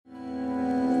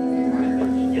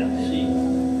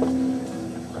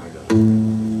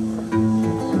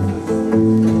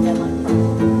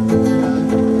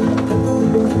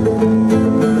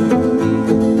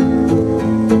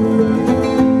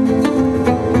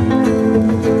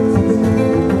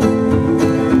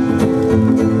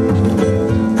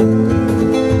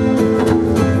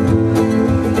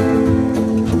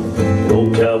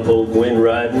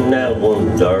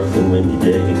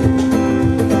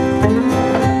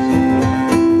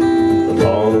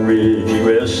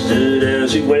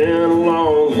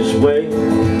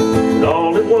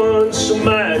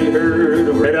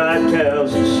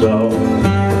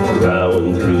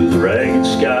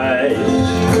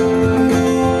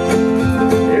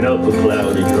up a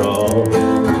cloudy draw.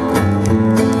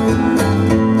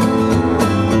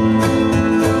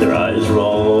 Their eyes were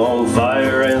all on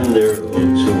fire and their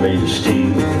boots were made of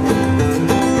steel.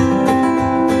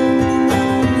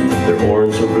 Their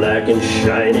horns were black and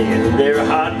shiny and their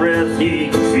hot breath he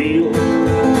could feel.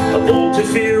 A bolt of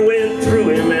fear went through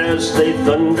him as they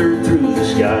thundered through the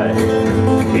sky.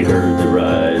 He heard the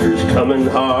riders coming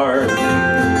hard,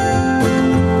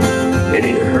 and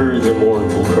he heard their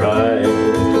mournful cry.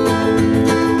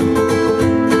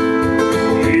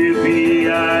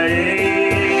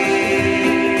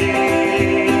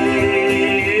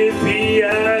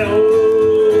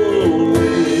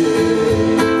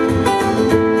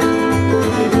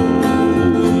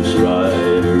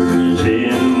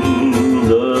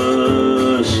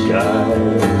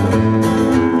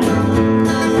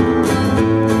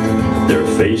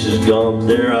 Faces gaunt,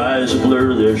 their eyes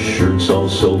blur, their shirts all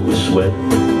soaked with sweat.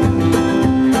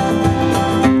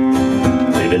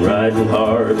 They've been riding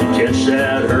hard to catch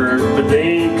that herd, but they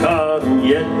ain't caught 'em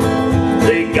yet.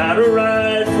 They gotta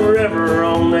ride forever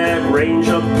on that range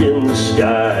up in the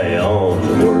sky, on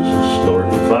the horses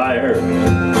snorting fire.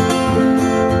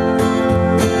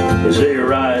 As they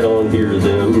ride on, hear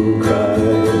them cry.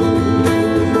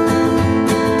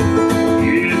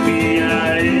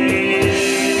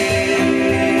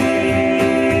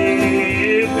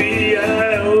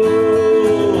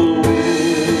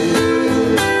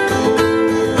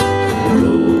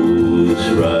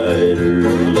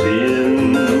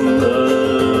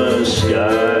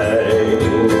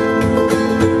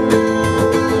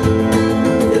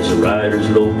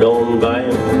 Loped on by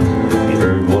him, he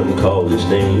heard one call his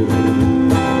name.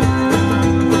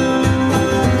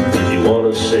 If you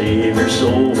want to save your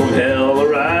soul from hell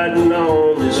riding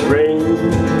on this range,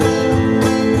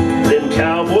 then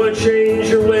cowboy, change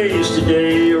your ways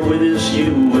today, or with us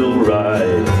you will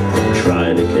ride,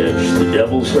 trying to catch the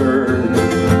devil's herd.